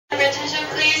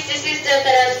please. This is the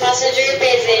passenger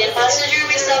present. Passenger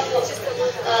Mr.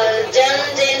 Jan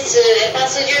Densu.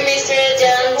 Passenger Mr.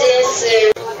 Jan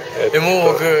Densu. も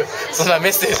う僕そんなメ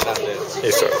ッセージなんでいい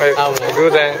ですよ。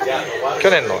偶然去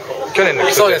年の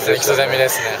そうですね、基礎ゼミで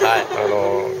すね。はい。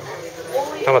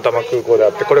たまたま空港で会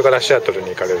ってこれからシアトルに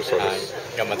行かれるそうです。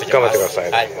はい、頑張ってくださ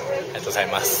い。はい、ありがとうござい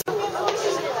ます。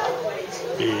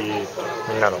み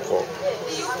んなのこ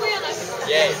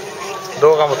う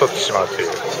動画も撮ってしまうという。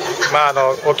まあ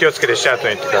お気をつけてシアト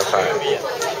ルに行ってください。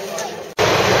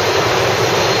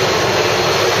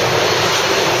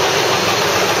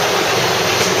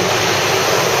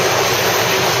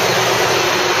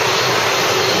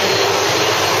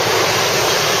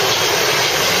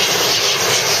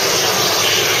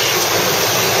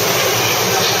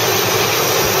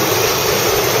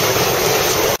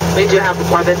We do have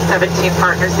more than 17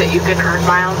 partners that you can earn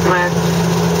miles with.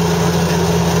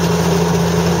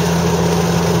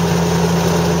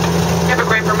 We have a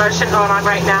great promotion going on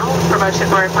right now. Promotion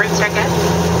for a free ticket.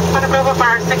 On approval for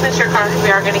our signature card,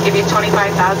 we are going to give you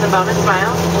 25,000 bonus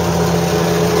miles.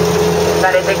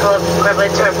 That is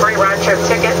equivalent to a free round-trip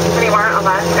ticket anywhere in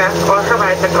Alaska or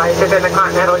Horizon flights within the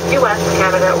continental U.S.,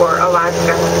 Canada, or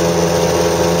Alaska.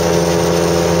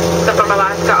 So from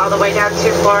Alaska all the way down to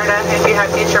Florida, if you have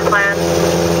future plans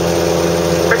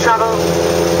for travel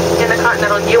in the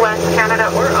continental U.S.,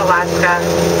 Canada, or Alaska,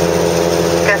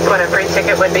 guess what? A free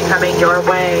ticket would be coming your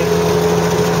way.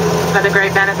 Another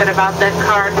great benefit about this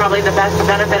card, probably the best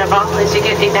benefit of all, is you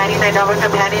get a $99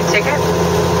 companion ticket.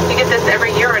 You get this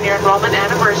every year on your enrollment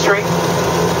anniversary.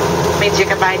 Means you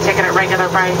can buy a ticket at regular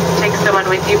price. Take someone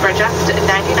with you for just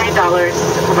 $99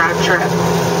 round trip.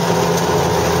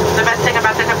 The best thing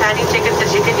about the companion tickets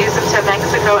is you can use them to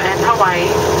Mexico and Hawaii.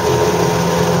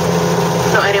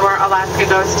 So anywhere Alaska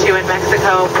goes to in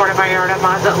Mexico, Puerto Vallarta,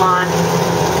 Mazatlan,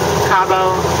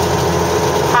 Cabo,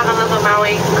 Honolulu,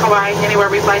 Maui, Kauai,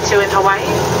 anywhere we fly to in Hawaii.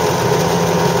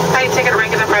 Buy a ticket at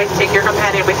regular price, take your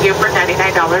companion with you for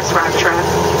 $99 round trip.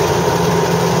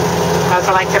 I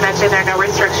also like to mention there are no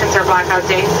restrictions or blackout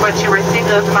dates. Once you receive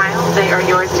those miles, they are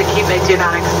yours to keep. They do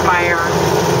not expire.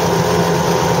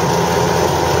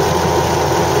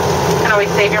 Always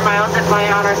save your miles and fly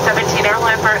on our 17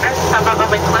 airline partners. Some of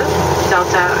them include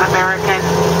Delta, American,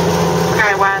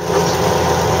 SkyWest,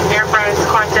 Air France,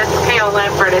 Qantas,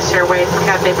 KLM, British Airways,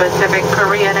 Cathay Pacific,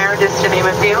 Korean Air, just to name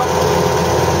a few.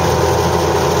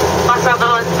 Also, a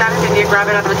little incentive, if you grab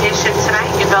an application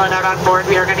tonight, you fill it out on board,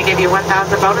 we are going to give you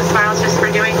 1,000 bonus miles just for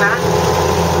doing that.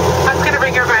 That's going to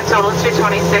bring your grand total to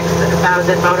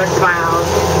 26,000 bonus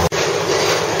miles.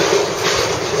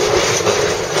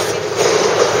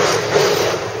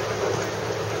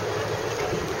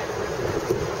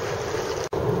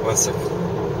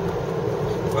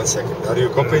 One second. Are you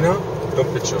copy now?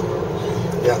 Don't picture.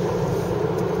 Yeah.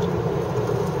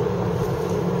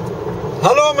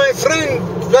 Hello, my friend.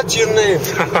 What's your name?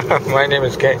 My name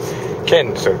is Ken.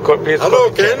 So please.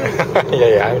 Hello, Ken.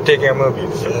 yeah. I'm taking a movie.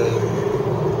 So.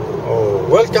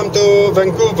 Welcome to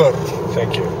Vancouver.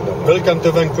 Thank you. Welcome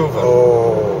to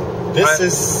Vancouver. This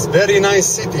is very nice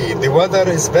city. The weather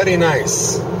is very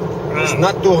nice. It's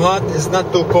not too hot, it's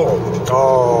not too cold.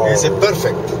 It's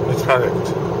perfect. It's perfect.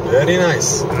 Very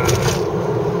nice.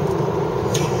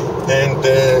 And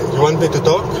you want me to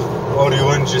talk? Or you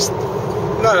want just...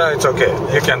 No, it's okay.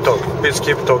 You can talk. Please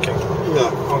keep talking.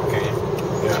 Yeah, okay.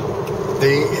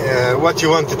 Yeah. What you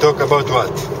want to talk about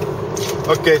what?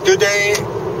 Okay, today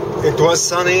it was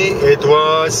sunny. It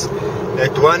was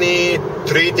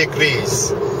 23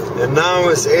 degrees. And now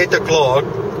it's 8 o'clock.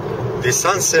 The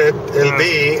sunset will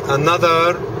be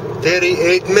another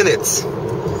 38 minutes.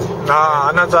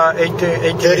 Another 30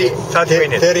 minutes.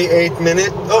 38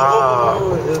 minutes.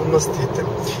 It must hit it.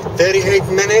 38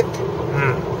 minutes.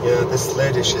 Yeah, this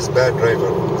lady, she's bad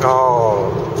driver.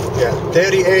 Yeah,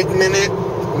 38 minutes.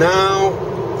 Now,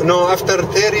 no, after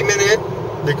 30 minutes,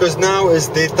 because now is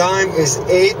the time is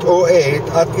 8:08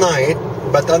 at night,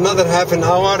 but another half an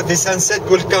hour, the sunset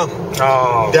will come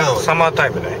down.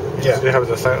 Summertime, right? Yeah. We have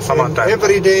the summertime.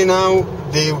 Every day now,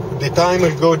 the time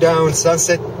will go down,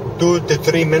 sunset 2 to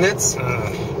 3 minutes.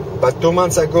 But 2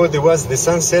 months ago, the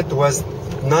sunset was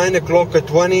 9 o'clock at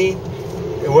 20.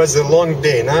 It was a long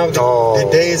day. Now the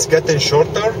day is getting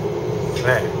shorter.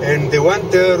 And the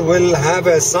winter will have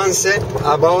a sunset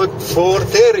about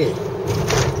 4:30.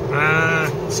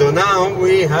 So now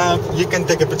we have, you can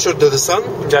take a picture to the sun.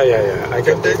 Yeah. I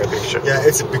can take a picture. Yeah,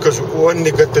 it's because when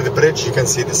you get to the bridge, you can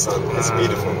see the sun. It's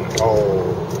beautiful.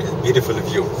 Beautiful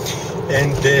view.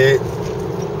 And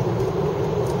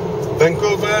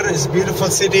Vancouver is a beautiful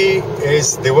city.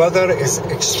 The weather is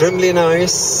extremely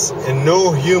nice and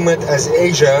no humid as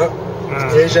Asia.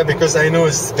 Asia, because I know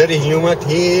it's very humid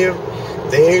here.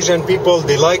 The Asian people,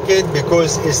 they like it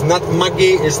because it's not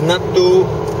muggy, it's not too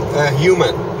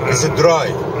humid, it's dry.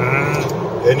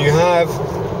 And you have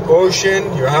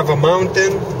ocean, you have a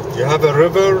mountain, you have a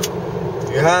river,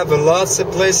 you have lots of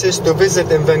places to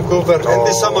visit in Vancouver in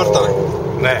the summertime.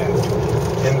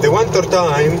 In the winter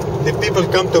time, the people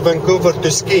come to Vancouver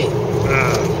to ski.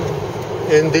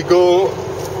 And they go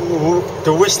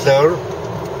to Whistler.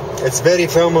 It's very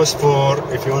famous for,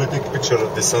 if you want to take a picture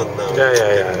of the sun now.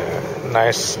 Yeah.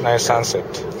 Nice sunset.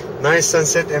 Nice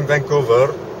sunset in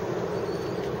Vancouver.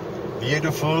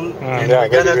 Beautiful. And yeah, we're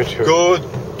gonna beautiful. go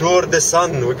toward the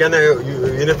sun. We're gonna,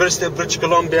 University of British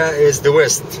Columbia is the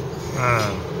west.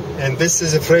 And this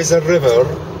is a Fraser River.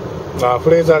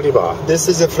 Fraser River. This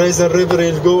is a Fraser River.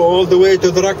 It'll go all the way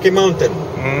to the Rocky Mountain.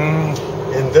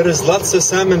 And there is lots of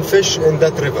salmon fish in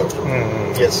that river.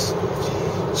 Yes.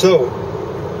 So,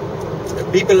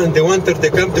 people in the winter, they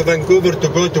come to Vancouver to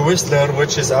go to Whistler,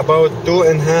 which is about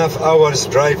 2.5 hours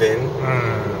driving.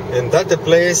 And that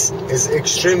place is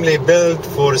extremely built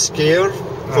for skier,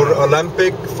 for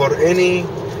Olympic, for any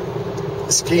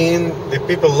skiing. The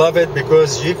people love it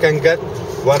because you can get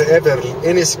whatever,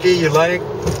 any ski you like,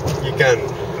 you can.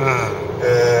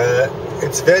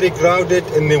 It's very crowded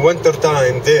in the winter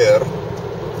time there.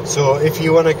 So if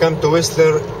you want to come to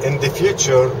Whistler in the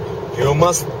future, you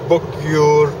must book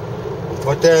your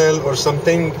hotel or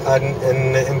something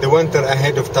in the winter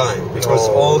ahead of time, because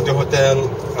all the hotel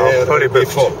there will be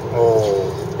full.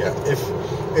 Yeah, if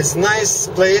it's nice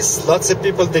place. Lots of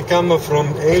people, they come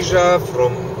from Asia,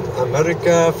 from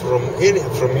America,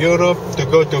 from Europe to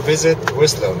go to visit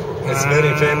Whistler. It's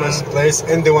very famous place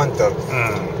in the winter.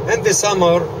 In the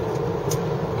summer,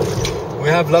 we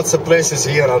have lots of places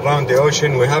here around the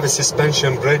ocean. We have a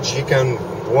suspension bridge. You can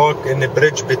walk in a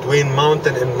bridge between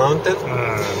mountain and mountain.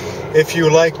 If you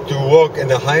like to walk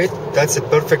in a height, that's a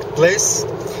perfect place.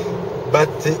 But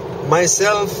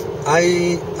myself,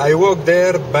 I walked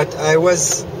there, but I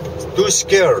was too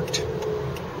scared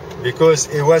because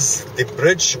the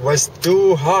bridge was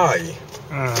too high.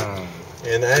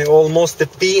 And I almost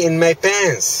pee in my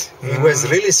pants. It was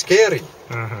really scary.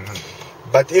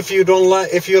 But if you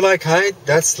like height,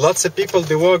 that's lots of people,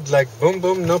 they walk like boom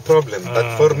boom, no problem.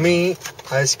 But for me,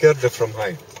 I scared from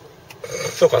height.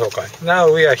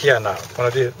 Now we are here now.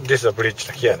 This is a bridge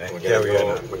here.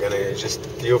 We're gonna just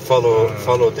follow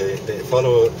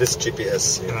this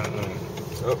GPS here.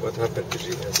 Oh, what happened to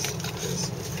GPS?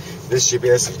 This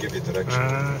GPS will give you direction.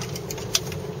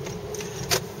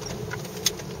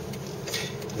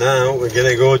 Now we're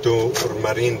gonna go to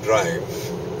Marine Drive.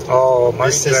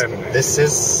 This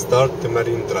is start the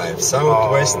Marine Drive,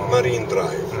 Southwest Marine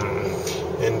Drive.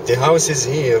 And the houses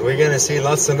here, we're gonna see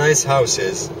lots of nice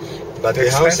houses. But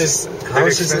the houses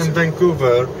in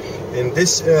Vancouver, in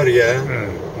this area,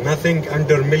 nothing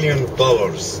under $1 million.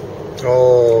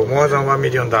 More than $1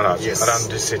 million. Yes. Around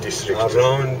this district.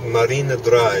 Around Marina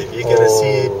Drive, you're gonna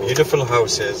see beautiful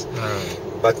houses.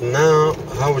 But now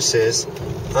houses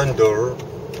under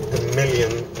 $1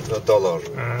 million.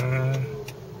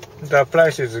 The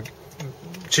price is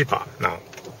cheaper now.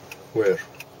 Where?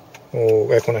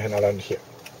 Around here.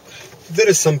 There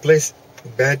is some place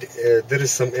bad. There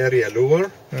is some area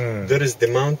lower. There is the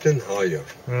mountain higher.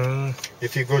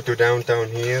 If you go to downtown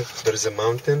here, there is a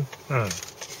mountain.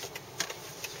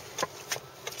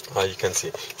 You can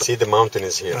see the mountain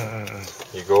is here.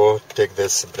 You go take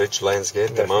this bridge, Lions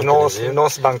Gate. The mountain is here.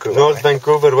 North Vancouver. North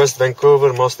Vancouver, West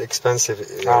Vancouver, most expensive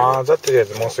area. That is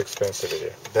the most expensive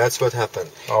area. That's what happened.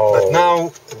 But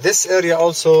now this area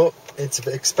also, it's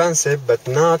expensive, but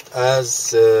not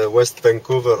as West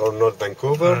Vancouver or North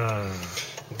Vancouver.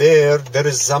 There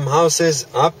is some houses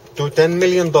up to $10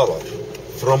 million,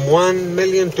 from $1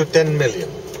 million to $10 million.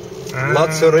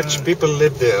 Lots of rich people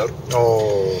live there.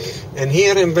 And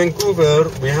here in Vancouver,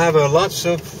 we have lots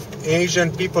of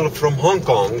Asian people from Hong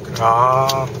Kong.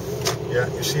 Yeah,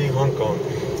 you see Hong Kong.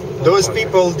 Those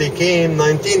people, they came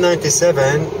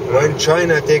 1997 when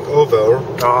China take over.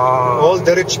 All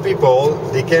the rich people,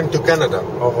 they came to Canada,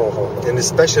 and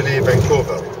especially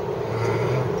Vancouver.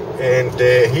 And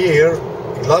here,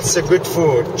 lots of good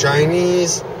food: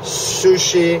 Chinese,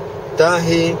 sushi,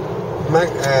 Thai,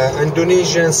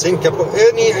 Indonesian, Singapore.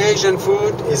 Any Asian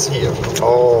food is here.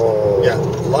 Yeah,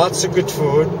 lots of good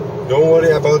food. Don't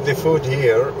worry about the food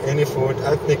here. Any food,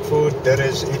 ethnic food. There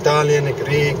is Italian,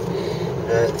 Greek,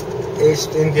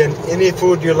 East Indian, any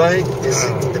food you like is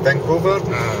in the Vancouver.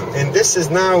 And this is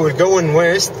now, we're going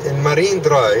west in Marine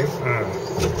Drive.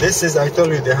 This is, I told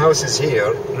you, the houses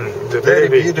here. Very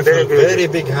beautiful, very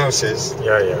big houses.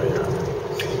 Yeah.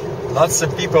 Lots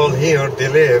of people here, they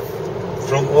live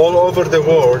from all over the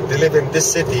world. They live in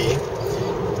this city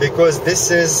because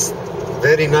this is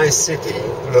very nice city.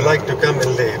 They like to come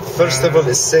and live. First of all,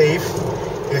 it's safe,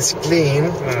 it's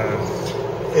clean,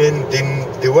 and in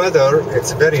the weather,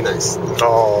 it's very nice.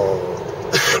 Oh.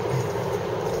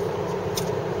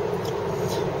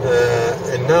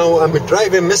 And now I'm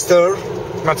driving Mr.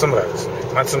 松村ですね。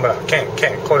松村、Ken,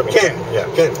 call me Ken. Yeah.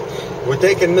 Ken. We're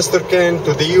taking Mr. Ken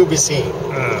to the UBC.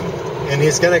 And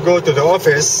he's gonna go to the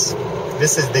office.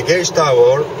 This is the Gage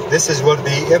Tower. This is where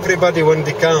everybody, when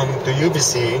they come to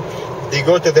UBC, they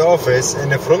go to the office,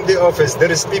 and from the office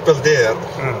there is people there.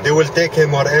 They will take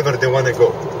him wherever they want to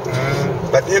go.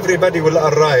 But everybody will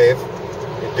arrive.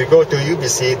 They go to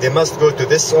UBC. They must go to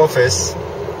this office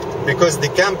because the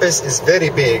campus is very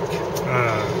big.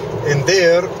 And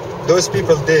there, those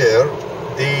people there,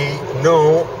 they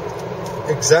know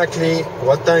exactly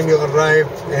what time you arrive,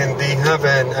 and they have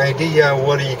an idea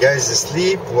where you guys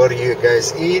sleep, where you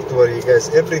guys eat, where you guys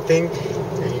everything.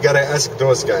 You gotta ask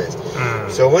those guys.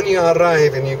 So when you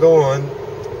arrive and you go on,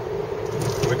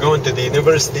 we're going to the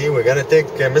university. We're gonna take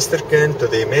Mr. Ken to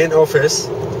the main office.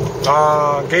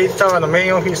 ゲイタワーのメイ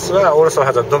ンオフィスは also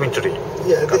has a dormitory.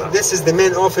 Yeah, this is the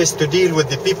main office to deal with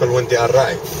the people when they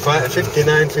arrive.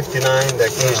 59, the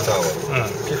Gage Tower.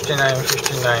 59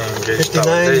 ゲイタワ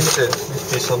ー。 59, They say,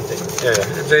 50 something. yeah,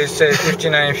 they say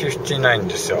 59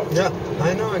 ですよ。 Yeah,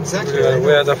 I know exactly.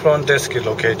 Where the front desk is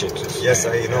located. Yes,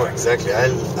 I know exactly.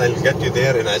 I'll get you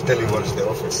there and I'll tell you where's the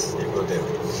office. You go there.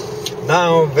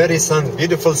 Now,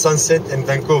 beautiful sunset in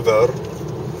Vancouver.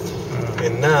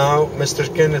 And now, Mr.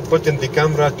 Kenneth putting the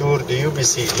camera toward the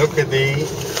UBC. Look at the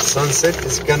sunset.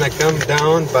 It's gonna come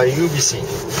down by UBC.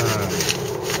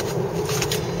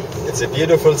 It's a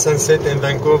beautiful sunset in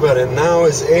Vancouver, and now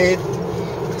it's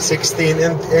 8:16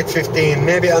 and 8:15.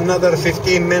 Maybe another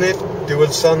 15 minutes, the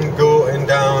sun go and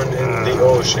down in the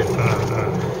ocean.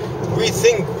 We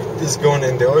think it's going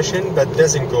in the ocean, but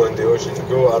doesn't go in the ocean.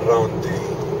 Go around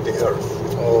the earth.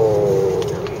 Oh.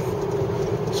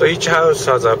 So each house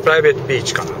has a private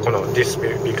beach かな。この this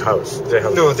big house. They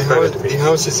have No, the private beach.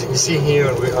 houses you see here.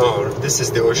 This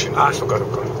is the ocean. あ、そっかそっ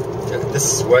か。Yeah, this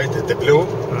is white. The blue.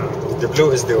 The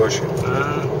blue is the ocean.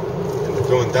 And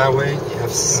going that way, you have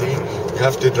to see. You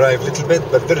have to drive a little bit,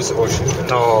 but there is ocean.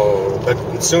 No. But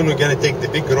soon we're gonna take the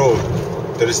big road.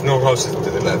 There is no houses to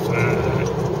the left.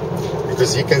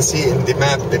 Because you can see in the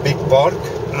map the big park,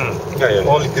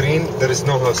 all green. There is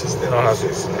no houses there. の話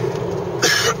ですね。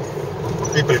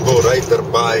People go ride their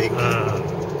bike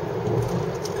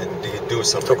and they do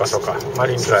something. そうかそうか。マ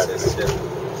リンドライブ。 Yeah.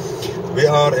 We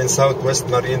are in Southwest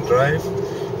Marine Drive.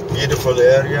 Beautiful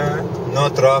area, no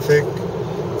traffic.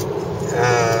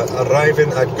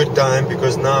 Arriving at good time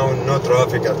because now no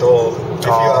traffic at all. If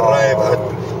you arrive at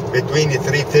between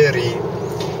 3:30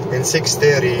 and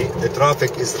 6:30, the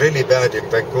traffic is really bad in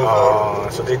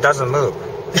Vancouver. So it doesn't move.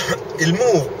 It'll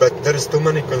move, but there is too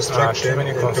many construction, too many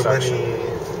and construction.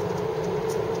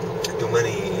 too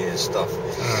many stuff.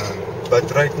 But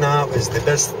right now is the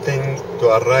best thing to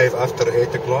arrive after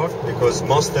 8 o'clock because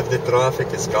most of the traffic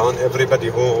is gone. Everybody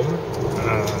home.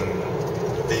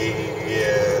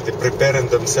 They preparing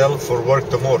themselves for work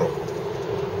tomorrow.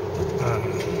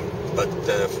 But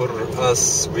for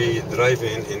us, we drive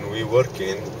in and we work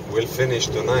in. We'll finish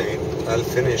tonight. I'll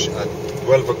finish at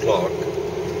 12 o'clock.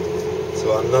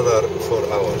 So another 4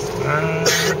 hours.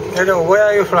 Where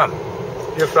are you from?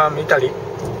 You're from Italy?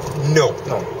 No.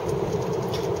 No.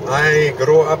 I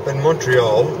grew up in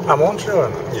Montreal.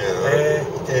 Montreal.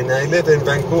 Yeah. And I live in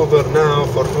Vancouver now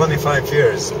for 25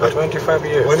 years. But 25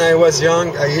 years. when I was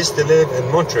young, I used to live in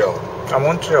Montreal.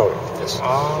 Montreal. Yes.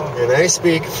 And I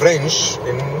speak French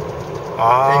and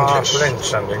English.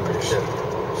 French and English. Yeah.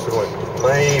 すごい。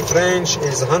 My French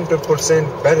is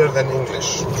 100% better than English.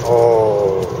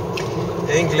 Oh.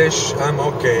 English, I'm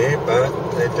okay, but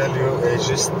I tell you, it's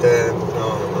just no,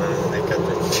 man, I can't.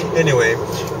 Anyway,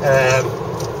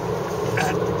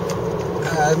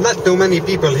 not too many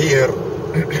people here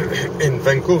in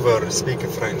Vancouver speak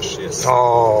French. Yes.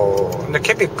 Oh. The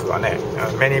Quebec はね、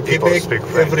many people Quebec, speak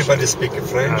French. everybody speak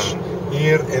French.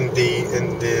 Here in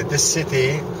this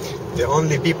city, the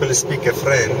only people speak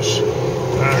French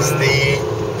is the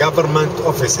government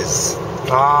offices.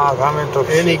 Government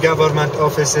office. Any government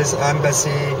offices,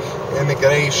 embassy,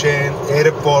 immigration,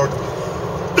 airport,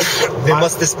 they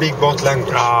must speak both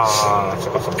languages. そ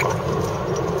っかそっか。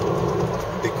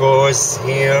 Because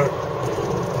here,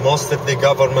 most of the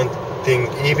government thing,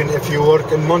 even if you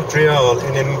work in Montreal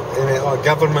in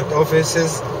government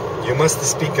offices, you must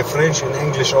speak French and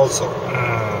English also.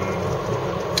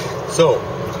 So,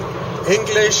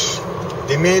 English,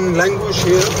 the main language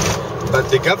here, But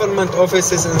the government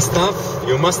offices and stuff,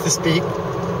 you must speak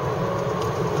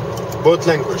both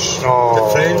language, Oh. the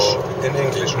French and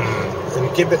English. And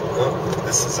keep it. Oh,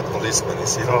 this is a policeman. You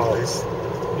see the Oh. police?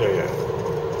 Yeah.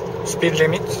 Speed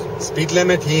limit? Speed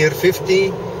limit here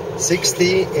 50,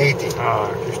 60, 80.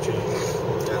 50.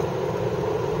 Yeah.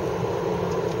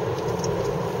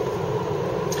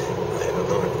 I don't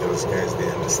know if those guys they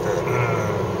understand.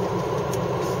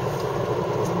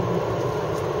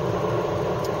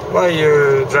 Why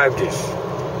you drive this?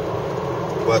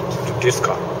 But This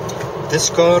car? this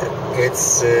car,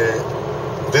 it's a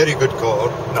very good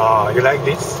car. You like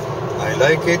this? I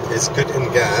like it. It's good in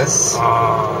gas.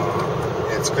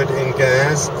 It's good in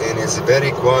gas and it's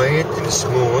very quiet and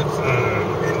smooth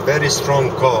and very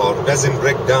strong car. Doesn't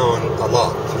break down a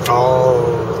lot.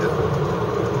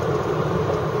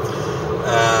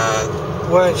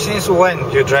 Well, since when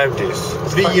you drive this?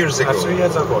 3 years ago. 3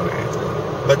 years ago.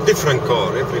 But different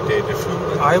car, every day different.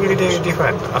 Every day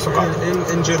different.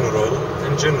 In general,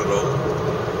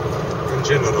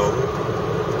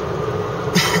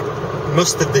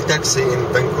 most of the taxi in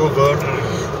Vancouver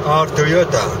are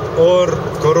Toyota or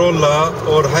Corolla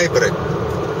or hybrid.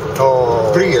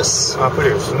 Prius.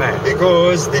 Prius, ne.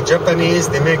 Because the Japanese,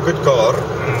 they make good car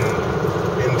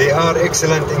and they are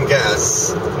excellent in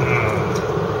gas.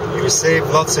 You save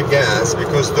lots of gas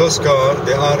because those cars,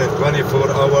 they are in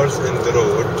 24 hours in the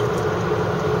road.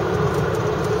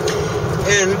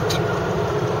 And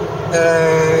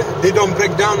they don't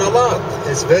break down a lot.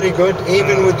 It's very good.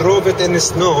 Even we drove it in the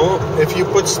snow. If you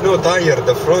put snow tire,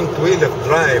 the front wheel of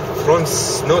drive, front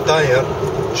snow tire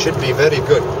should be very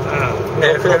good.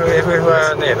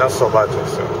 Not so bad.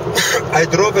 I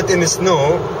drove it in the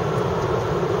snow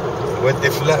with the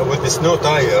snow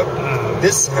tire.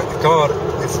 This car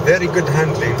is very good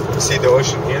handling. You see the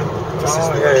ocean here? This is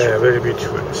the ocean. Very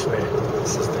beautiful.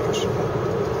 This is the ocean.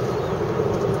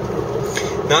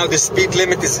 Now the speed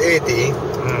limit is 80.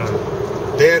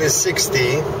 There is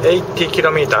 60. 80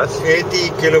 kilometers? 80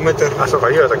 kilometer.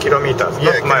 You are the kilometers,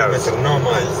 Yeah, not miles. kilometer, no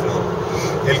miles, no.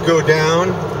 It'll go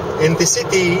down. In the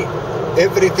city,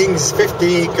 everything is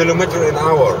 50 kilometer an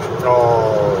hour.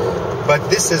 But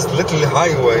this is little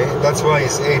highway, that's why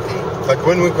it's 80. But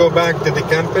when we go back to the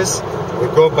campus, we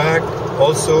go back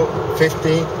also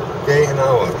 50k an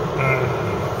hour.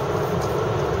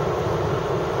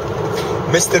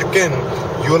 Mr. Ken,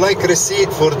 you like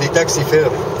receipt for the taxi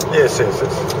fare? Yes.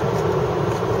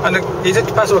 And is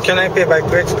it possible, can I pay by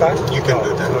credit card? You can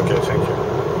do that. Okay, thank you.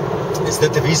 Is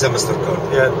that a Visa,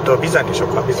 MasterCard? Visa にしよう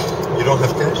か、Visa. You don't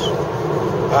have cash?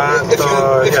 If you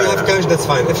have cash, that's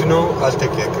fine. If you know, I'll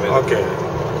take your credit. Okay.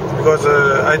 Because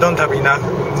I don't have enough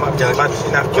cash.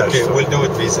 Okay, we'll do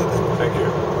it Visa then. Thank you.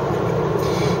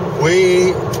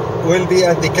 We will be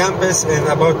at the campus in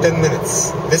about 10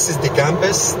 minutes. This is the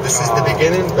campus, this is the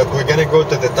beginning, but we're gonna go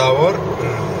to the tower.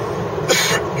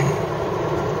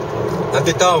 At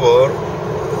the tower,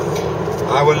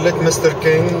 I will let Mr.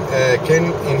 Ken,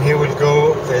 and he will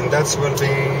go, and that's will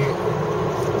be,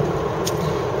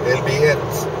 it'll be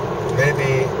it.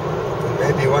 Maybe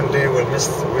one day we'll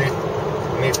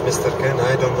meet Mr. Ken.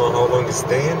 I don't know how long he's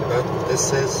staying, but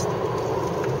this is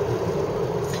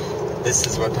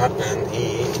what happened.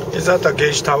 Is that a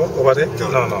gauge tower over there?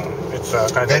 No. It's a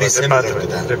kind Very of a similar to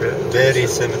department. that. Very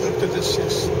similar to this,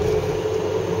 yes.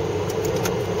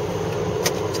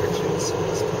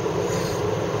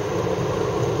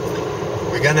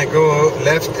 We're gonna go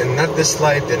left and not this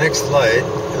slide, the next slide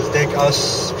will take us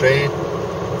straight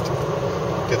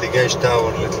to the gauge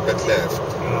tower a little bit left.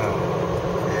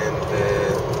 And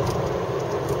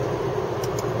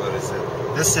what is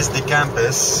it? This is the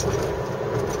campus.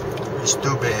 It's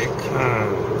too big.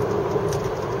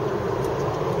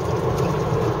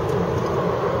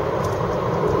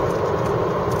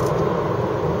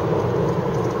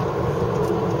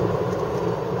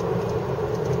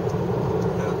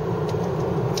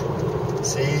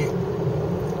 See,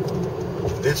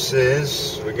 this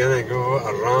is, we're gonna go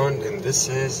around, and this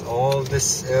is all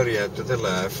this area to the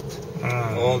left,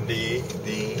 all the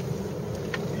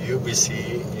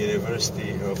UBC,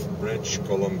 University of British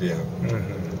Columbia.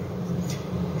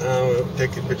 Now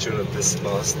take a picture of this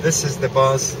bus. This is the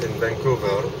bus in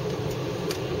Vancouver.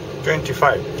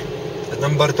 25.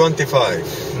 Number 25.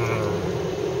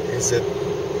 Is it?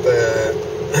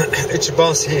 Each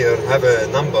bus here have a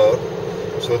number,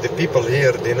 so the people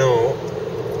here they know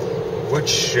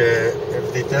which.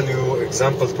 If they tell you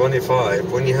example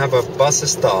 25, when you have a bus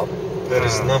stop, there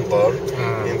is number,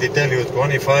 and they tell you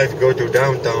 25 go to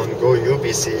downtown, go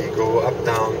UBC, go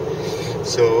uptown.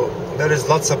 So there is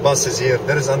lots of buses here.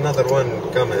 There is another one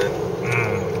coming,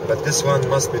 but this one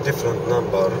must be different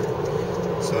number.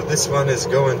 So this one is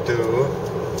going to,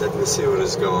 let me see where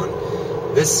it's going.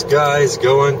 This guy is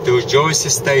going to Joyce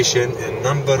Station in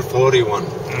number 41.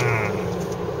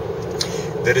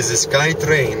 There is a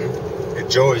SkyTrain at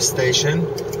Joyce Station.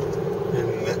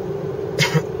 And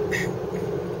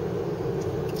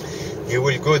you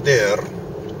will go there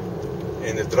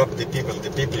and drop the people. The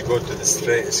people go to the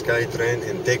SkyTrain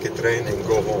and take a train and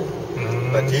go home.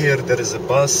 But here there is a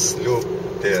bus loop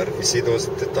there. You see the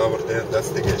tower there? That's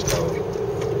the gauge tower.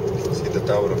 See the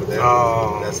tower over there?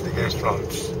 Oh, that's the gauge tower.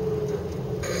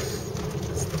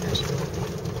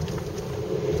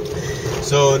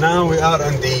 So now we are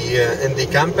in the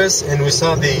campus, and we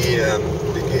saw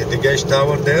the gauge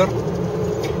tower there,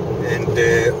 and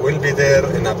we'll be there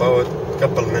in about a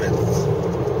couple minutes.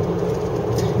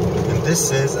 And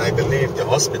this is, I believe, the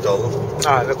hospital.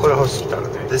これホスピタル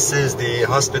ね。 This is the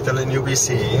hospital in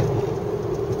UBC,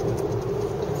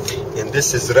 and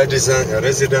this is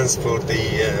residence for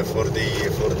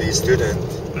the student.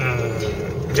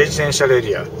 Residential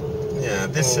area. Yeah,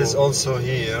 this is also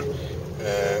here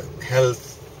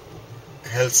health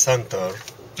center.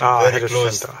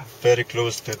 Very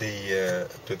close to the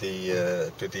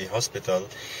hospital.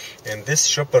 And this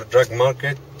Shopper Drug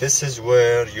Market, this is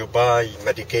where you buy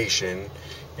medication.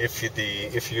 If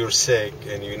you're sick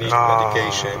and you need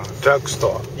medication,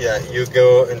 Drugstore. yeah, you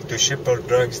go into Shipper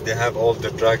Drugs. They have all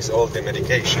the drugs, all the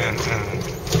medication.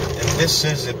 And this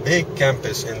is a big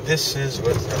campus, and this is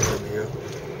what's happening here.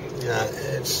 Yeah,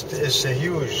 it's a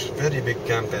huge, very big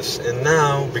campus. And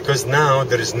now, because now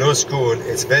there is no school,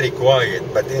 it's very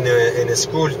quiet. But in a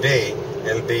school day,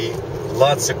 it'll be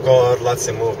lots of car, lots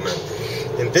of movement.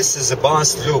 And this is a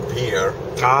bus loop here.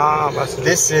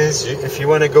 This is, if you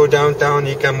want to go downtown,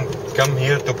 you can come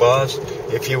here to bus.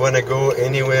 If you want to go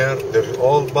anywhere,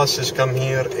 all buses come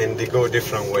here and they go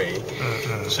different way.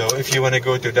 So if you want to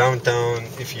go to downtown,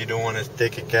 if you don't want to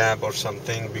take a cab or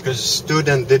something, because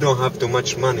students, they don't have too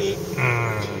much money.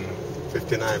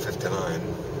 59.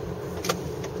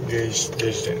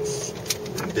 Residence.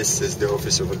 And this is the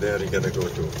office over there you're gonna go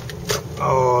to.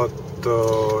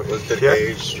 Walter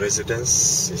Gage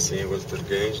Residence. You see Walter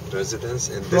Gage Residence,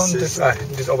 and this is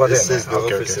over there. This is the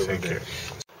office over thank there. you.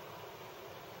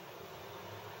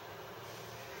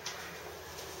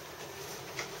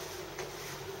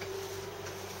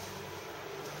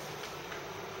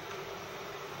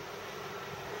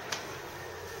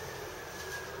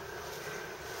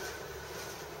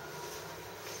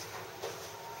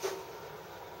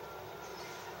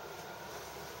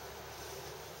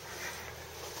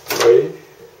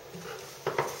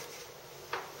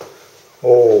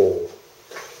 Oh.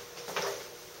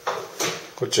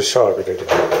 こっちシャワー浴びれる。